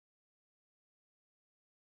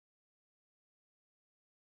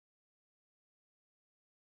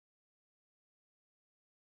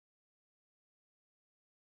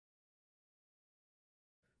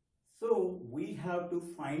So we have to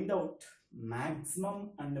find out maximum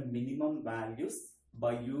and minimum values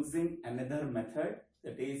by using another method,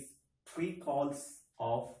 that is Treecalls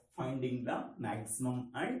of finding the maximum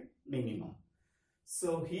and minimum.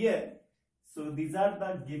 So here, these are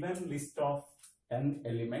the given list of n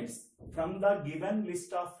elements. From the given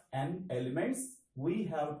list of n elements, we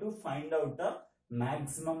have to find out the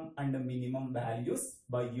maximum and minimum values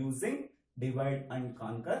by using divide and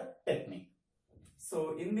conquer technique.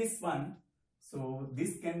 So in this one,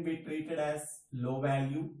 this can be treated as low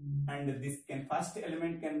value, and this first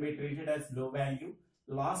element can be treated as low value,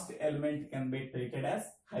 last element can be treated as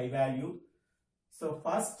high value. So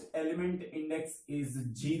first element index is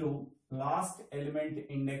 0, last element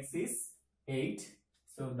index is 8.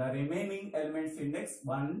 So the remaining elements index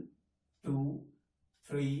 1, 2,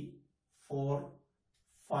 3, 4,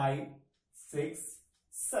 5, 6,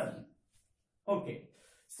 7. Okay.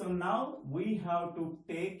 So now we have to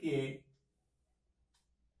take a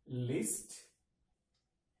list.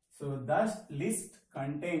 So that list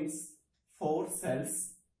contains 4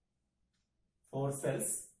 cells.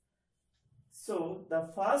 So the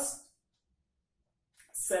first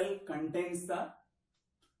cell contains the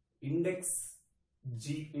index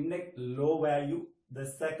low value. The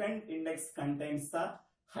second index contains the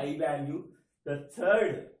high value. The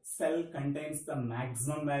third cell contains the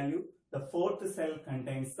maximum value. The fourth cell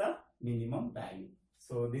contains the minimum value.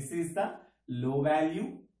 So this is the low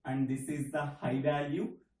value, and this is the high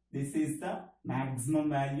value. This is the maximum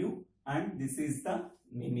value, and this is the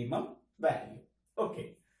minimum value.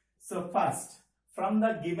 Okay. So first, from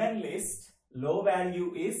the given list, low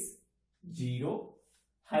value is 0,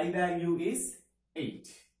 high value is 8.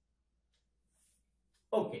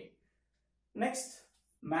 Okay. Next,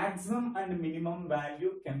 maximum and minimum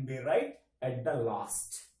value can be right at the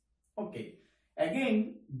last. Okay.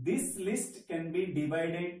 Again, this list can be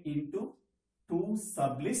divided into 2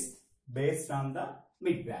 sublists based on the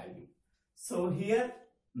mid value. So here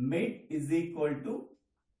mid is equal to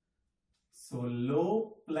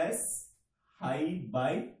low plus high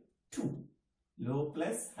by 2. Low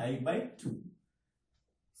plus high by 2.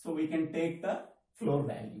 So we can take the floor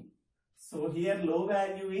value. So here low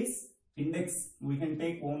value is index. We can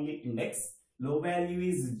take only index. Low value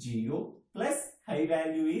is 0 plus high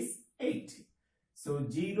value is 8. So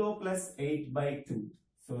 0 plus 8 by 2.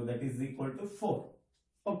 So that is equal to 4.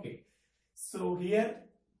 Okay. So here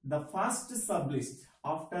the first sublist,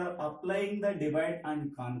 after applying the divide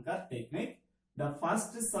and conquer technique, the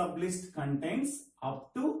first sublist contains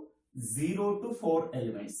up to 0 to 4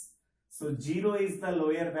 elements. So 0 is the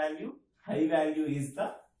lower value, high value is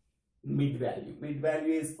the mid value. Mid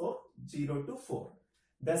value is for 0 to 4.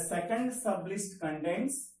 The second sublist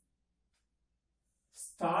contains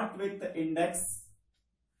start with index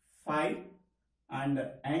 5 and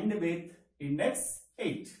end with index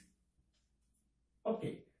 8.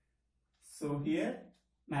 Okay. So here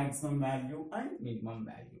maximum value and minimum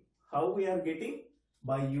value. How we are getting?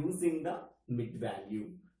 By using the mid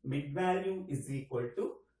value. Mid value is equal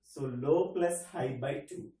to low plus high by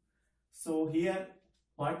 2. So here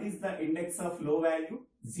what is the index of low value?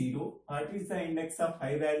 0. What is the index of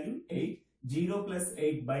high value? 8. 0 plus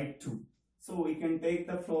 8 by 2. So we can take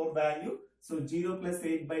the floor value. So 0 plus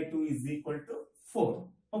 8 by 2 is equal to 4.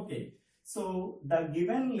 Okay. So the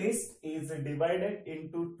given list is divided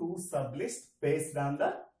into 2 sublists based on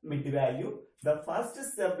the mid value. The first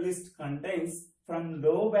sublist contains from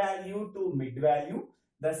low value to mid value.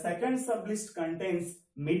 The second sublist contains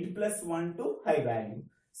mid plus 1 to high value.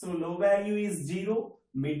 So low value is 0,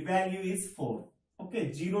 mid value is 4.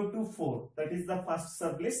 Okay, 0 to 4. That is the first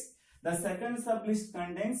sublist. The second sublist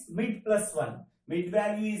contains mid plus 1. Mid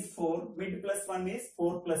value is 4, mid plus 1 is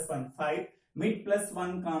 4 plus 1, 5. Mid plus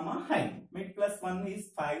 1 comma high. Mid plus 1 is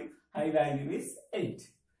 5, high value is 8.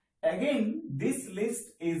 Again, this list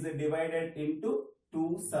is divided into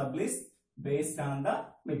 2 sublists based on the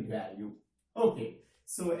mid value. Okay.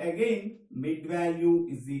 So again, mid value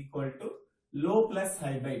is equal to low plus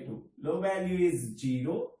high by 2. Low value is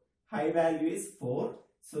 0, high value is 4.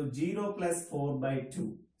 So 0 plus 4 by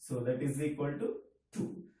 2. So that is equal to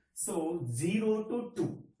 2. So 0 to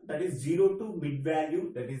 2. That is 0 to mid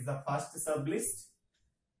value. That is the first sublist.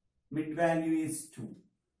 Mid value is 2.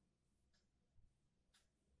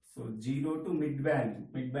 So 0 to mid value.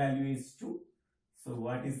 Mid value is 2. So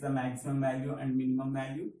what is the maximum value and minimum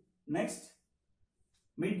value? Next,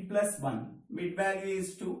 mid plus 1. Mid value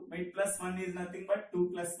is 2. Mid plus 1 is nothing but 2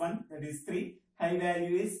 plus 1. That is 3. High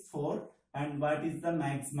value is 4. And what is the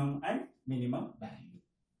maximum and minimum value?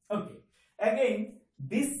 Okay. Again,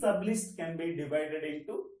 this sublist can be divided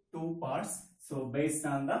into 2 parts. So based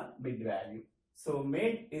on the mid value. So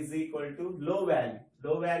mid is equal to low value.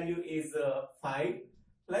 Low value is 5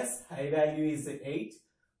 plus high value is 8.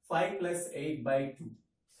 5 plus 8 by 2.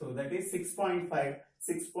 So that is 6.5.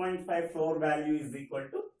 6.5 floor value is equal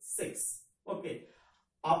to 6. Okay.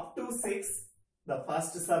 Up to 6, the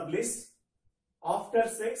first sublist. After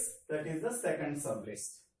 6, that is the second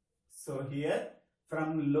sublist. So here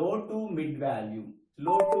from low to mid value.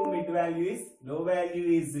 Low to mid value is, low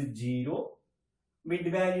value is 0.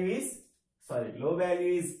 Mid value is, low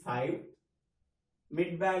value is 5.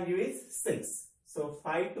 Mid value is 6. So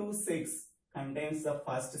 5 to 6 contains the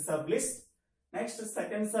first sublist. Next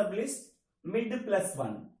second sublist, mid plus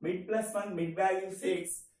 1. Mid plus 1, mid value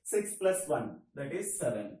 6. 6 plus 1, that is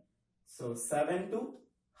 7. So 7 to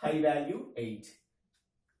high value 8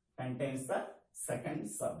 contains the second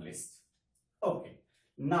sublist. Okay.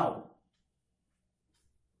 Now,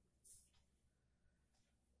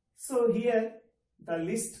 so here the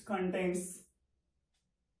list contains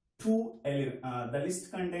the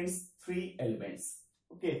list contains 3 elements.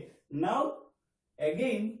 Okay. Now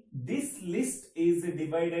again this list is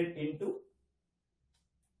divided into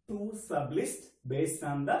 2 sublists based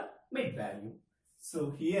on the mid value.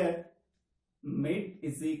 So here mid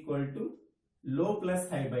is equal to low plus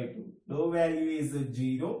high by 2. Low value is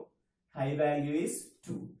 0, high value is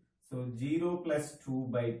 2. So 0 plus 2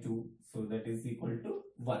 by 2, so that is equal to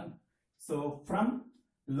 1. So from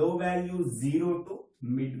low value 0 to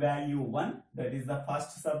mid value 1, that is the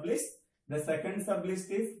first sublist. The second sublist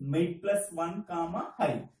is mid plus 1 comma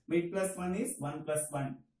high. Mid plus 1 is 1 plus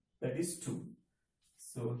 1, that is 2.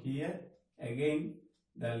 So here again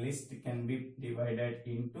the list can be divided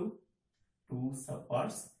into 2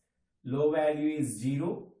 subparts. Low value is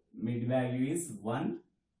 0, mid value is 1.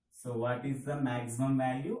 So what is the maximum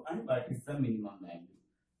value and what is the minimum value?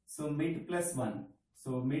 So mid plus 1.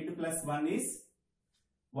 So mid plus 1 is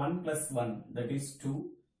 1 plus 1, that is 2.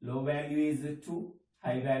 Low value is 2.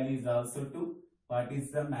 High value is also 2. What is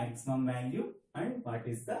the maximum value and what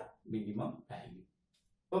is the minimum value?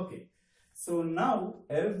 Okay. So now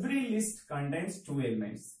every list contains 2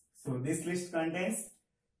 elements. So this list contains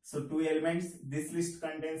 2 elements. This list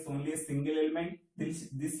contains only a single element.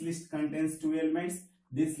 This list contains 2 elements.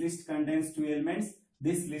 This list contains 2 elements.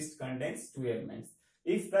 This list contains 2 elements.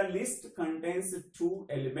 If the list contains 2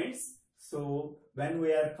 elements, so when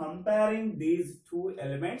we are comparing these 2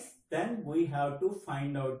 elements, then we have to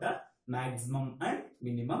find out the maximum and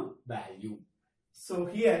minimum value. So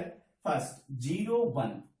here first 0,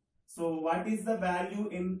 1. So what is the value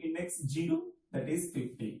in index 0? That is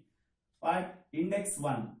 50. But index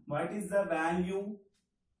 1, what is the value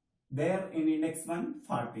there in index 1?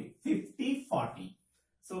 40. 50, 40.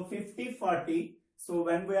 So 50, 40. So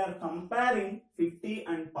when we are comparing 50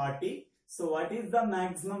 and 40, so what is the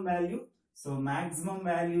maximum value? So maximum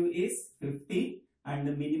value is 50 and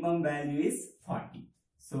the minimum value is 40.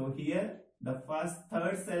 So here the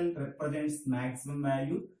third cell represents maximum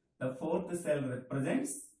value. The fourth cell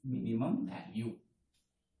represents minimum value.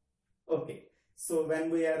 Okay. So when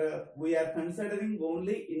we are considering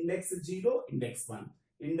only index 0, index 1.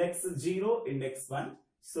 Index 0, index 1.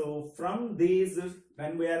 So from these,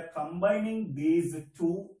 when we are combining these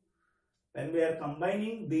two, index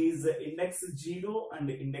 0 and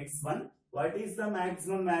index 1, what is the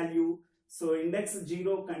maximum value? So index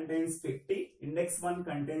 0 contains 50, index 1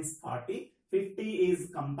 contains 40. 50 is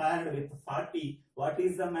compared with 40. What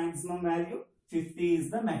is the maximum value? 50 is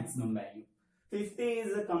the maximum value. 50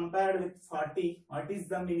 is compared with 40. What is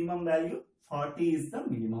the minimum value? 40 is the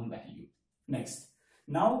minimum value. Next.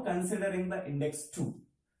 Now considering the index 2.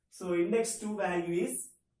 So index 2 value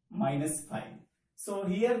is -5. So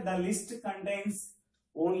here the list contains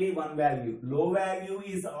only one value. Low value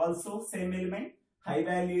is also same element. High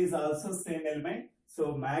value is also same element.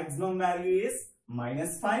 So maximum value is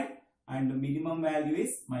 -5 and minimum value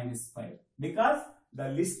is -5. Because the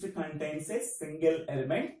list contains a single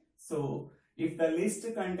element. So if the list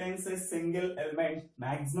contains a single element,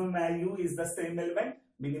 maximum value is the same element,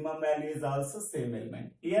 minimum value is also same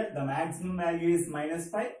element. Here the maximum value is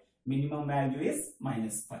 -5, minimum value is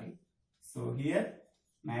 -5. So here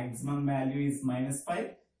maximum value is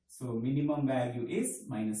 -5, so minimum value is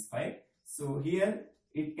 -5. So here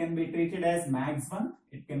it can be treated as max 1,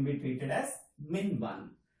 it can be treated as min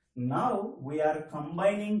 1. Now we are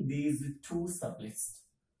combining these two sublists.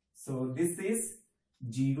 So this is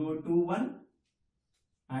 0 to 1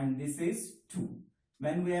 and this is 2.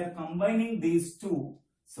 When we are combining these two,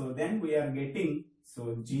 so then we are getting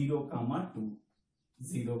 0 comma 2.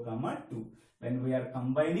 0 comma 2. When we are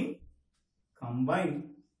combine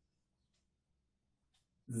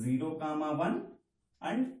 0 comma 1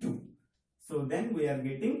 and 2. So then we are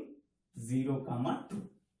getting 0, 2.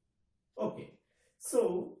 Okay.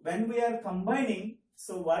 So when we are combining,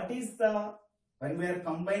 when we are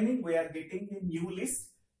combining, we are getting a new list.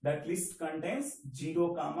 That list contains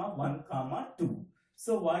 0, 1, 2.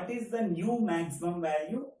 So what is the new maximum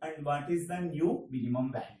value and what is the new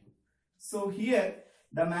minimum value? So here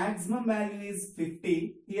the maximum value is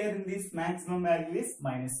 50. Here in this maximum value is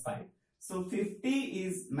 -5. So 50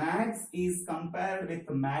 is max is compared with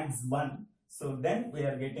max 1. So then we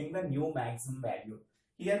are getting the new maximum value.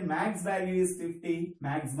 Here max value is 50,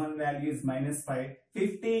 max 1 value is -5.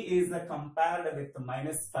 50 is the compared with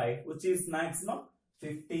 -5, which is maximum.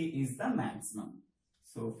 50 is the maximum.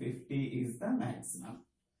 So 50 is the maximum.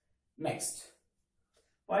 Next,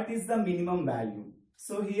 what is the minimum value?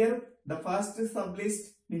 So here the first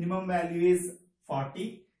sublist minimum value is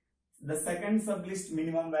 40. The second sublist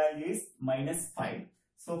minimum value is -5.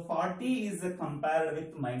 So 40 is compared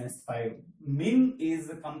with -5. Min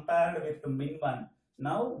is compared with min 1.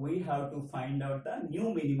 Now we have to find out the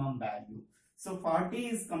new minimum value. So 40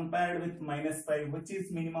 is compared with -5, which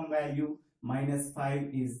is minimum value.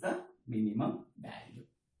 -5 is the minimum value.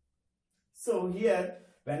 So here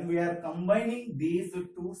when we are combining these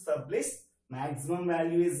two sublists, maximum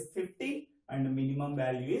value is 50 and minimum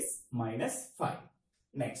value is -5.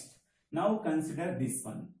 Next, now consider this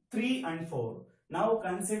one, 3 and 4. Now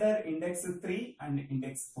consider index 3 and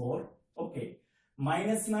index 4. Okay,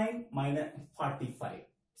 -9, -45.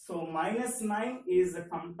 So -9 is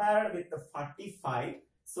compared with the 45.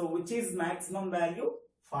 So which is maximum value?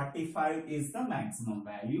 45 is the maximum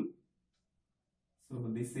value. So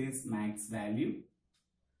this is max value.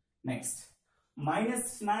 Next,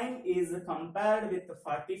 -9 is compared with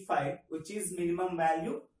 45, which is minimum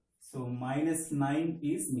value. So -9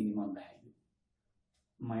 is minimum value.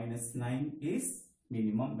 -9 is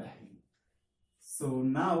minimum value. So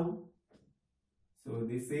now, so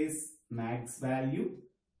this is max value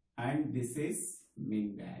and this is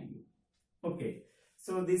min value. Okay,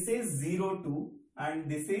 so this is 0, 2 and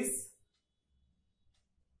this is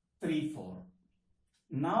 3, 4.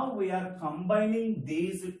 Now we are combining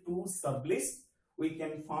these two sublists. We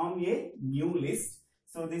can form a new list.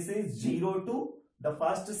 So this is 0, 2. The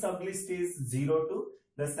first sublist is 0, 2.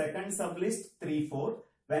 The second sublist 3, 4.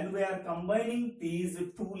 When we are combining these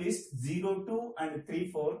two lists 0, 2 and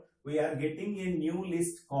 3, 4, we are getting a new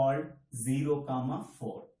list called 0,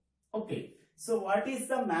 4. Okay. So what is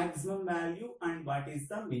the maximum value and what is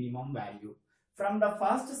the minimum value? From the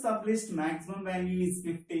first sublist, maximum value is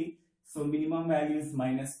 50. So minimum value is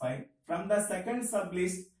 -5. From the second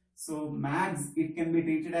sublist, so max, it can be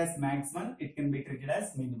treated as max 1, it can be treated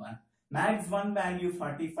as min 1. Max 1 value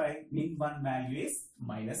 45, min 1 value is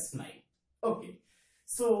 -9. Okay.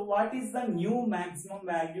 So what is the new maximum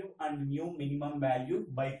value and new minimum value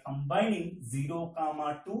by combining 0,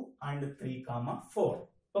 2 and 3, 4?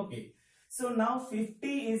 Okay. So now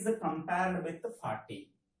 50 is compared with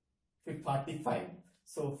 40, 45.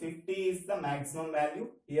 So 50 is the maximum value.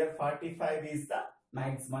 Here 45 is the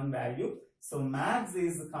maximum value. So max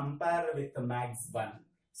is compared with max 1.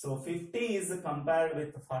 So 50 is compared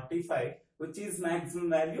with 45, which is maximum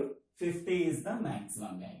value. 50 is the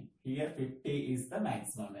maximum value. Here 50 is the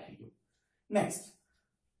maximum value. Next,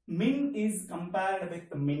 min is compared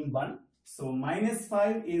with min 1. So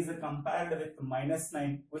 -5 is compared with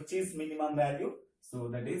 -9, which is minimum value. So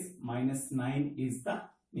that is -9 is the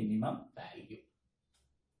minimum value.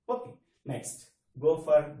 Okay, next, go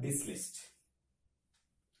for this list.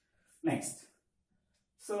 Next,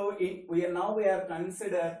 so we are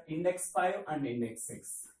consider index 5 and index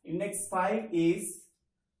 6. Index 5 is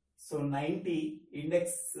 90,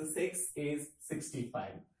 index 6 is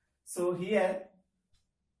 65. So here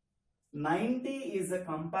 90 is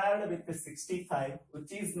compared with the 65,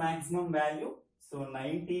 which is maximum value. So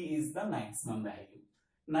 90 is the maximum value.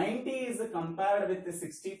 90 is compared with the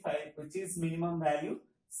 65, which is minimum value.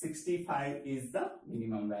 65 is the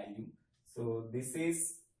minimum value. So this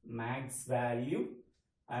is max value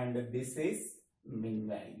and this is min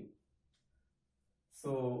value.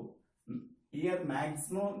 So here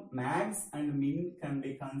maximum, max and min can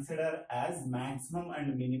be considered as maximum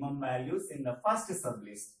and minimum values in the first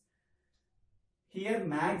sublist. Here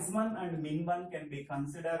max 1 and min 1 can be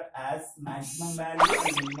considered as maximum value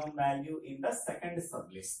and minimum value in the second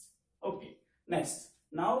sublist. Okay. Next,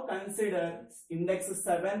 now consider index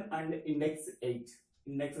 7 and index 8.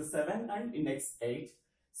 Index 7 and index 8.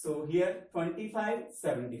 So here 25,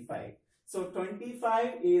 75. So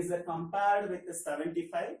 25 is compared with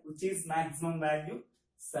 75, which is maximum value.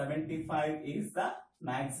 75 is the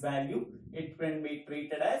max value. It can be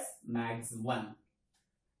treated as max 1.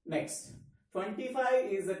 Next,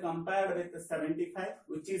 25 is compared with 75,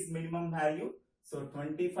 which is minimum value. So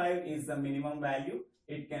 25 is the minimum value.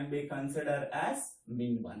 It can be considered as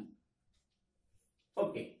min 1.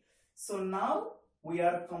 Okay. So now we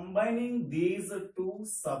are combining these two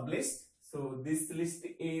sublists. So this list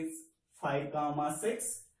is 5,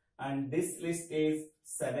 6 and this list is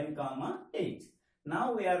 7, 8.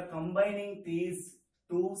 Now we are combining these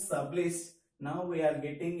two sublists. Now we are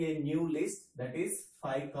getting a new list, that is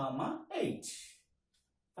 5, 8.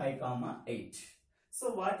 5, 8.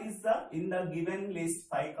 So what is the, in the given list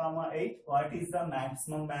 5, 8, what is the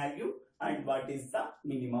maximum value and what is the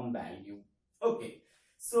minimum value? Okay.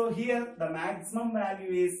 So here the maximum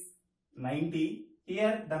value is 90.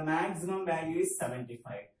 Here the maximum value is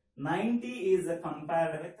 75. 90 is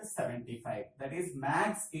compared with 75. That is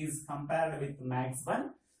max is compared with max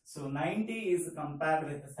 1. So 90 is compared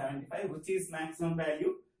with 75, which is maximum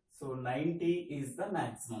value. So 90 is the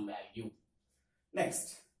maximum value.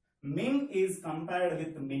 Next, min is compared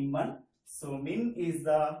with min 1. So min is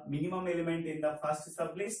the minimum element in the first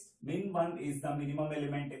sublist. Min 1 is the minimum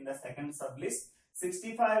element in the second sublist.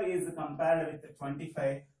 65 is compared with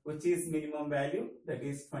 25, which is minimum value. That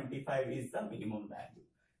is 25 is the minimum value.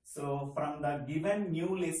 So from the given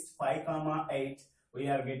new list 5, 8, we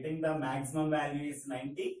are getting the maximum value is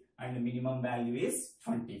 90 and the minimum value is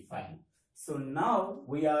 25. So now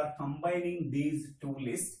we are combining these two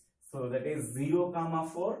lists. So that is 0,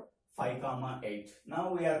 4, 5, 8.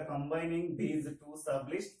 Now we are combining these two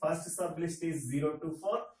sublists. First sublist is 0 to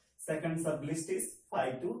 4. Second sublist is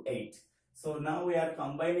 5 to 8. So now we are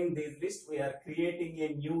combining these lists. We are creating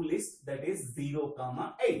a new list, that is 0,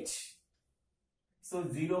 8. So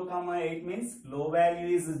 0, 8 means low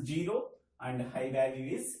value is 0 and high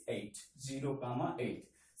value is 8. 0, 8.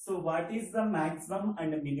 So what is the maximum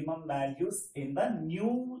and minimum values in the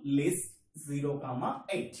new list 0,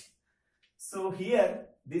 8? So here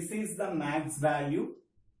this is the max value.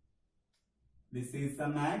 This is the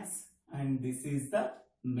max and this is the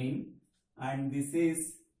min, and this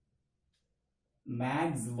is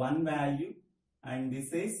max 1 value and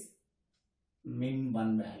this is min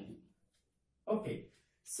 1 value. Okay,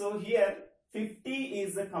 so here 50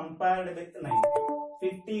 is compared with 90.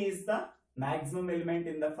 50 is the maximum element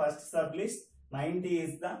in the first sublist. 90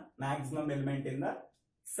 is the maximum element in the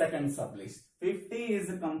second sublist. 50 is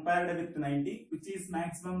compared with 90, which is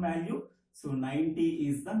maximum value. So 90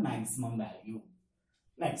 is the maximum value.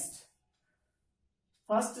 Next,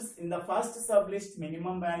 in the first sublist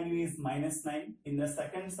minimum value is -9. In the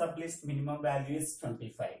second sublist minimum value is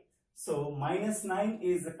 25. So -9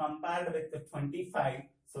 is compared with the 25.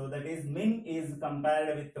 So that is min is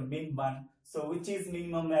compared with the min 1. So which is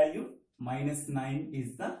minimum value? -9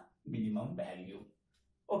 is the minimum value.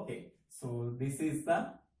 Okay. So this is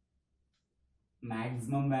the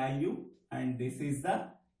maximum value and this is the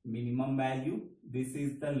minimum value. This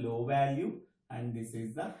is the low value and this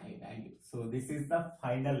is the high value. So this is the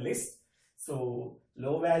final list. So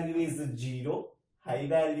low value is 0, high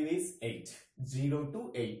value is 8. 0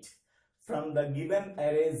 to 8. From the given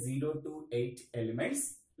array 0 to 8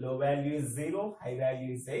 elements, low value is 0, high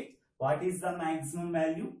value is 8. What is the maximum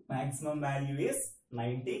value? Maximum value is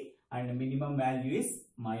 90 and minimum value is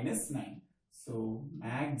 -9. So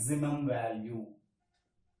maximum value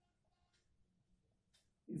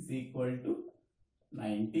is equal to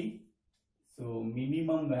 90. So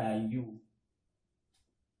minimum value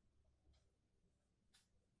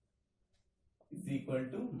is equal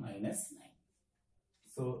to -9.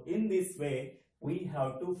 So in this way, we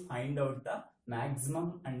have to find out the maximum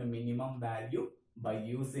and minimum value by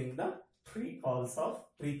using the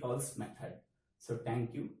Treecalls method. So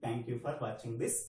thank you for watching this.